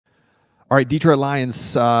All right, Detroit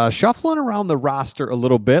Lions shuffling around the roster a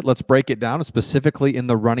little bit. Let's break it down, specifically in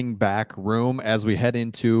the running back room as we head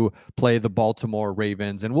into play the Baltimore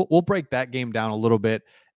Ravens. And we'll break that game down a little bit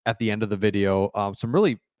at the end of the video. Some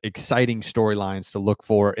really exciting storylines to look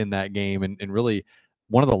for in that game, and really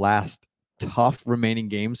one of the last tough remaining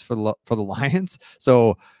games for the Lions.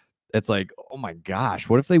 So it's like, oh my gosh,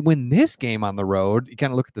 what if they win this game on the road? You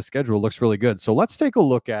kind of look at the schedule, it looks really good. So let's take a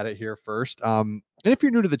look at it here first. And if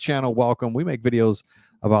you're new to the channel, welcome. We make videos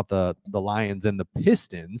about the Lions and the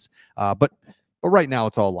Pistons, but right now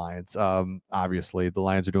it's all Lions. Obviously, the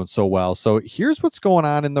Lions are doing so well. So here's what's going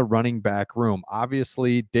on in the running back room.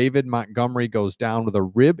 Obviously, David Montgomery goes down with a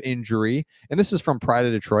rib injury, and this is from Pride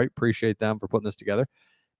of Detroit. Appreciate them for putting this together.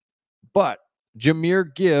 But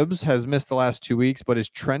Jahmyr Gibbs has missed the last 2 weeks, but is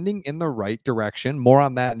trending in the right direction. More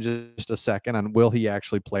on that in just a second, on will he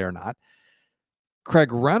actually play or not.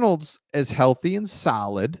 Craig Reynolds is healthy and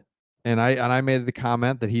solid, and I made the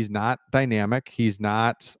comment that he's not dynamic. He's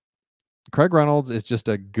not. Craig Reynolds is just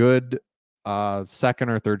a good second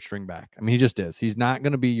or third string back. I mean, he just is. He's not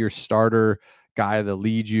going to be your starter guy that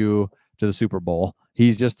leads you to the Super Bowl.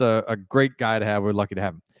 He's just a great guy to have. We're lucky to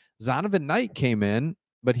have him. Zonovan Knight came in,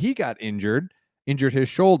 but he got injured his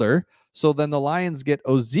shoulder. So then the Lions get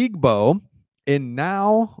Ozigbo, and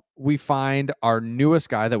now we find our newest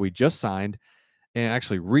guy that we just signed and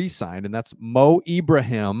actually re-signed, and that's Mo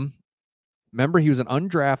Ibrahim. Remember, he was an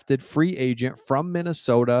undrafted free agent from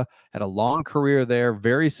Minnesota, had a long career there,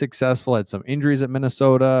 very successful, had some injuries at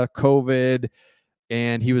Minnesota, COVID,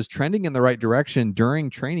 and he was trending in the right direction during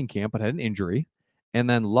training camp, but had an injury. And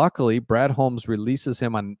then luckily, Brad Holmes releases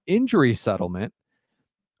him on an injury settlement,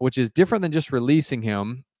 which is different than just releasing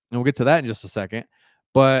him. And we'll get to that in just a second.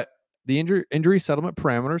 But the injury settlement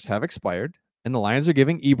parameters have expired, and the Lions are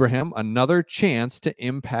giving Ibrahim another chance to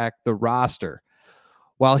impact the roster.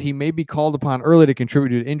 While he may be called upon early to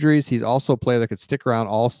contribute to injuries, he's also a player that could stick around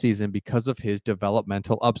all season because of his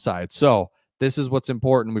developmental upside. So this is what's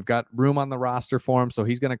important. We've got room on the roster for him, so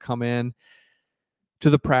he's going to come in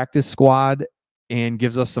to the practice squad and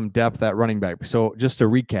gives us some depth at running back. So just to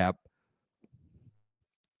recap,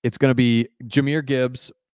 it's going to be Jahmyr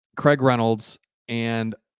Gibbs, Craig Reynolds,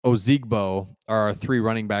 and Ozigbo are our three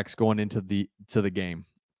running backs going into the game.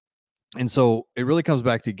 And so it really comes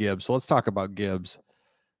back to Gibbs. So let's talk about Gibbs.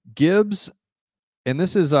 Gibbs, and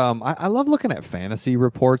this is I love looking at fantasy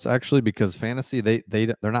reports, actually, because fantasy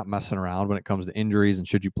they're not messing around when it comes to injuries and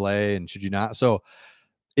should you play and should you not. So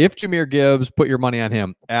if Jahmyr Gibbs, put your money on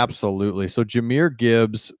him. Absolutely. So Jahmyr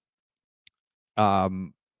Gibbs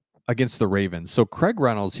against the Ravens. So Craig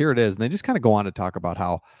Reynolds, here it is, and they just kind of go on to talk about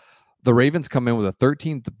how the Ravens come in with a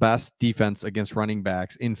 13th best defense against running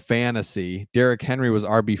backs in fantasy. Derrick Henry was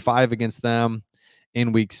RB5 against them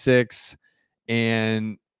in week 6,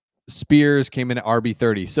 and Spears came in at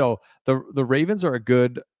RB30. So the Ravens are a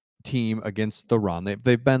good team against the run.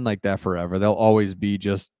 They've been like that forever. They'll always be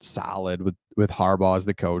just solid with Harbaugh as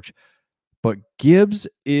the coach. But Gibbs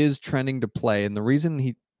is trending to play, and the reason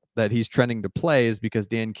he's trending to play is because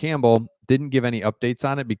Dan Campbell didn't give any updates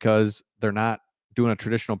on it because they're not doing a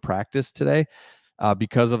traditional practice today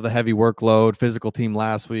because of the heavy workload. Physical team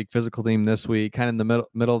last week, physical team this week, kind of in the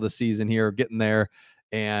middle of the season here, getting there.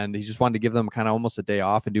 And he just wanted to give them kind of almost a day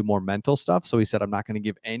off and do more mental stuff. So he said, I'm not going to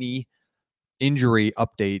give any injury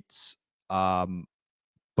updates,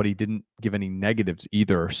 but he didn't give any negatives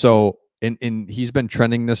either. So and he's been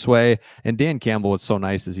trending this way. And Dan Campbell, what's so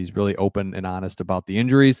nice is he's really open and honest about the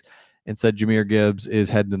injuries and said Jahmyr Gibbs is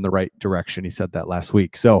heading in the right direction. He said that last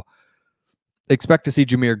week. So expect to see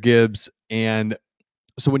Jahmyr Gibbs. And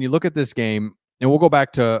so when you look at this game, and we'll go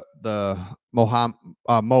back to the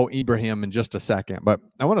Mo Ibrahim in just a second, but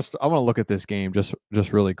I want to look at this game just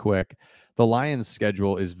really quick. The Lions'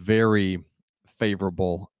 schedule is very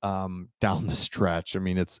favorable down the stretch. I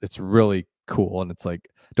mean, it's really cool, and it's like,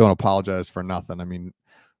 don't apologize for nothing. I mean,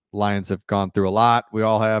 Lions have gone through a lot. We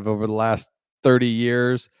all have over the last 30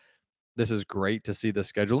 years. This is great to see the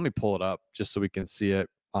schedule. Let me pull it up just so we can see it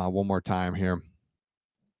one more time here.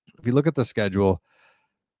 If you look at the schedule,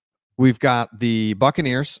 we've got the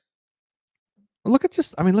Buccaneers. Look at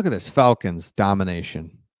this. Falcons,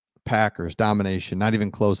 domination. Packers, domination. Not even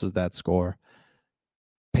close as that score.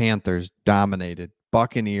 Panthers, dominated.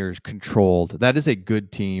 Buccaneers, controlled. That is a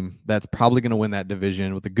good team. That's probably going to win that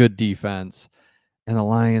division with a good defense. And the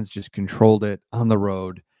Lions just controlled it on the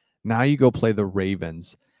road. Now you go play the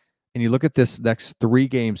Ravens. And you look at this next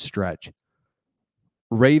 3-game stretch.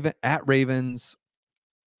 At Ravens,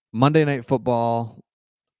 Monday Night Football,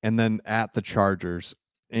 and then at the Chargers.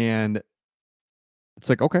 And it's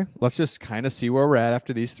like, okay, let's just kind of see where we're at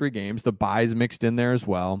after these 3 games. The buys mixed in there as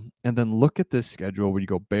well. And then look at this schedule where you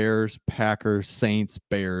go Bears, Packers, Saints,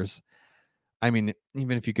 Bears. I mean,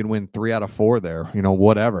 even if you can win 3 out of 4 there,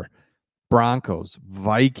 whatever. Broncos,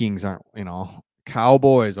 Vikings aren't,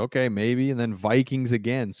 Cowboys, okay, maybe, and then Vikings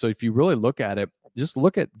again. So if you really look at it, just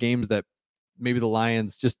look at games that maybe the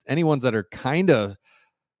Lions, just any ones that are kind of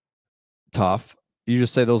tough, you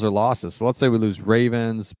just say those are losses. So let's say we lose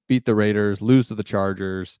Ravens, beat the Raiders, lose to the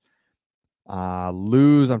Chargers,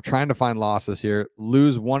 I'm trying to find losses here,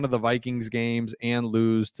 lose one of the Vikings games and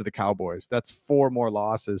lose to the Cowboys. That's 4 more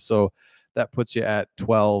losses. So that puts you at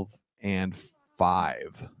 12-5.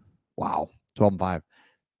 Wow, 12-5.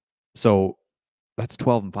 So that's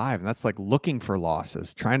 12-5, and that's like looking for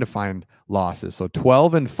losses, trying to find losses. So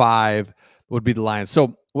 12-5 would be the Lions.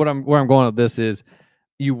 So where I'm going with this is,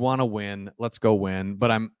 you want to win, let's go win.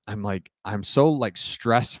 But I'm so like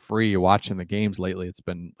stress free watching the games lately. It's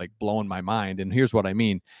been like blowing my mind. And here's what I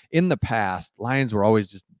mean. In the past, Lions were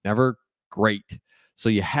always just never great. So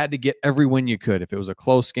you had to get every win you could. If it was a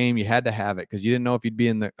close game, you had to have it because you didn't know if you'd be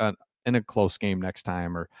in a close game next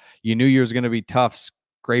time, or you knew you was going to be tough,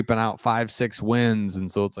 scraping out 5-6 wins.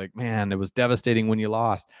 And so it's like, man, it was devastating when you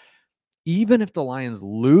lost. Even if the Lions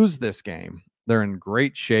lose this game, they're in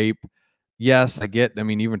great shape. Yes, I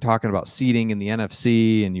mean, even talking about seeding in the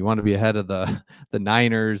NFC and you want to be ahead of the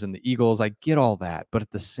Niners and the Eagles, I get all that. But at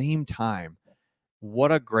the same time,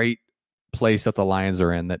 what a great place that the Lions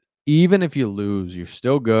are in, that even if you lose, you're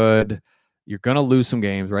still good. You're going to lose some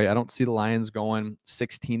games, right? I don't see the Lions going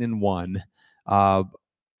 16-1.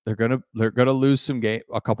 They're going to lose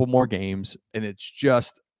a couple more games, and it's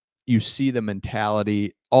just, you see the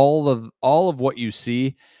mentality, all of what you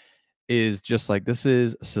see is just like, this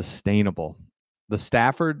is sustainable. The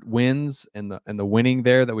Stafford wins and the winning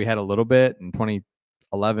there that we had a little bit in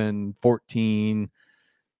 2011, 14,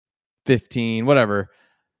 15, whatever.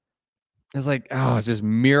 It's like, oh, it's just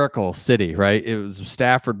miracle city, right? It was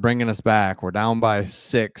Stafford bringing us back. We're down by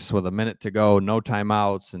 6 with a minute to go, no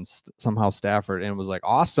timeouts, and somehow Stafford, and it was like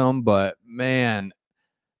awesome, but man,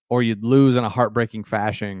 or you'd lose in a heartbreaking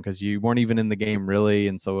fashion because you weren't even in the game really.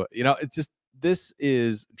 And so, it's just, this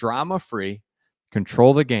is drama free,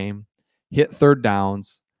 control the game, hit third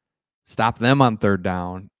downs, stop them on third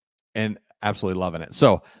down, and absolutely loving it.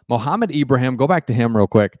 So Mohamed Ibrahim, go back to him real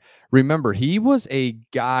quick. Remember, he was a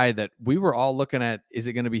guy that we were all looking at, is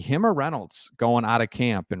it going to be him or Reynolds going out of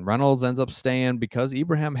camp? And Reynolds ends up staying because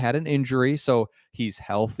Ibrahim had an injury. So he's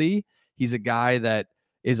healthy. He's a guy that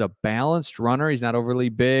is a balanced runner. He's not overly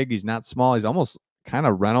big. He's not small. He's almost kind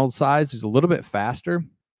of Reynolds size. He's a little bit faster.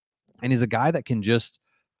 And he's a guy that can just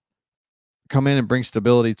come in and bring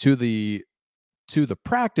stability to the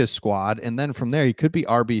practice squad. And then from there, he could be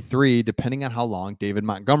RB3, depending on how long David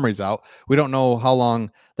Montgomery's out. We don't know how long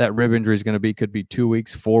that rib injury is going to be. Could be 2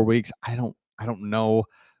 weeks, 4 weeks. I don't know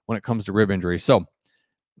when it comes to rib injury. So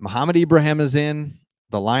Mohamed Ibrahim is in.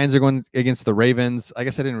 The Lions are going against the Ravens. I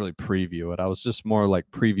guess I didn't really preview it. I was just more like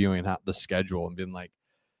previewing the schedule and being like,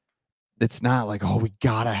 it's not like, oh, we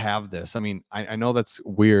got to have this. I mean, I know that's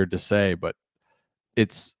weird to say, but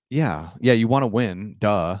it's, yeah, you want to win,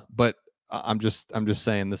 duh. But I'm just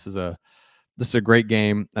saying this is a great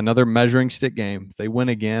game, another measuring stick game. If they win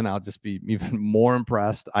again, I'll just be even more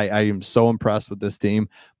impressed. I am so impressed with this team,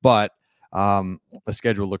 but the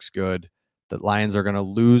schedule looks good. The Lions are going to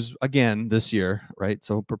lose again this year, right?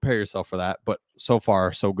 So prepare yourself for that. But so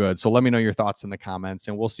far, so good. So let me know your thoughts in the comments,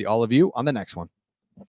 and we'll see all of you on the next one.